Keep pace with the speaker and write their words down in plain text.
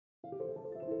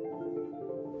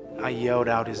I yelled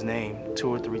out his name 2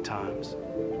 or 3 times.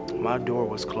 My door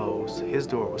was closed, his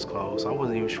door was closed. I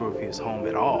wasn't even sure if he was home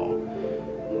at all.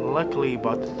 Luckily,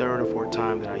 about the 3rd or 4th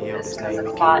time that I yelled his name, he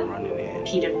came running in.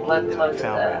 Impeded blood flow to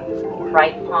the floor.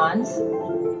 right pons,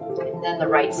 and then the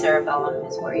right cerebellum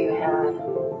is where you had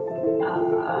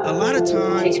a lot of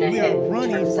times we are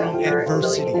running from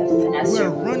adversity. We are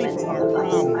running from our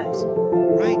problems,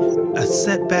 right? A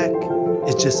setback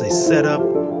is just a setup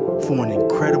for an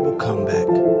incredible comeback.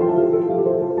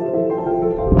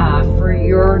 For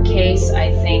your case,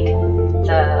 I think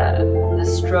the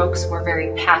strokes were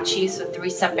very patchy, so 3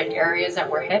 separate areas that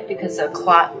were hit because the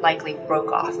clot likely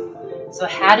broke off. So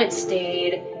had it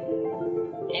stayed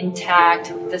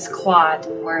intact, this clot,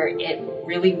 where it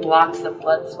really blocked the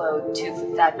blood flow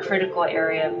to that critical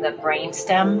area of the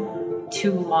brainstem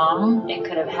too long, it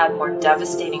could have had more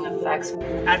devastating effects.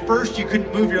 At first you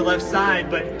couldn't move your left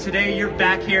side, but today you're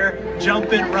back here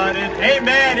jumping, running.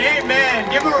 Amen,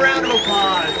 amen. Give him a round of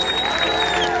applause.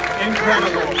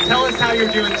 Incredible. Tell us how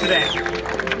you're doing today.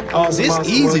 It's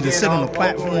easy to sit on a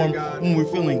platform when we're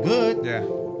feeling good. Yeah.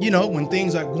 You know, when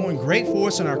things are going great for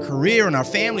us in our career and our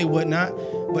family and whatnot.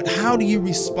 But how do you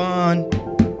respond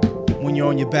when you're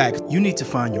on your back? You need to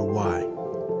find your why,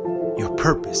 your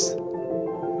purpose,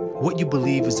 what you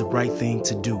believe is the right thing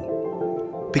to do,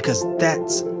 because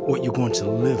that's what you're going to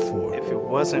live for. If it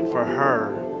wasn't for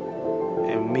her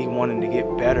and me wanting to get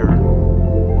better,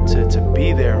 to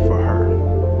be there for her,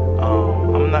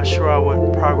 I'm not sure I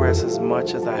would progress as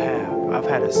much as I have. I've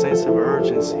had a sense of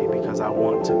urgency because I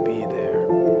want to be there,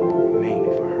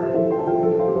 mainly for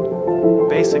her.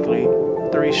 Basically,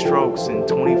 3 strokes in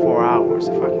 24 hours.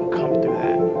 If I can come through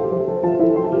that,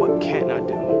 what can't I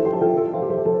do?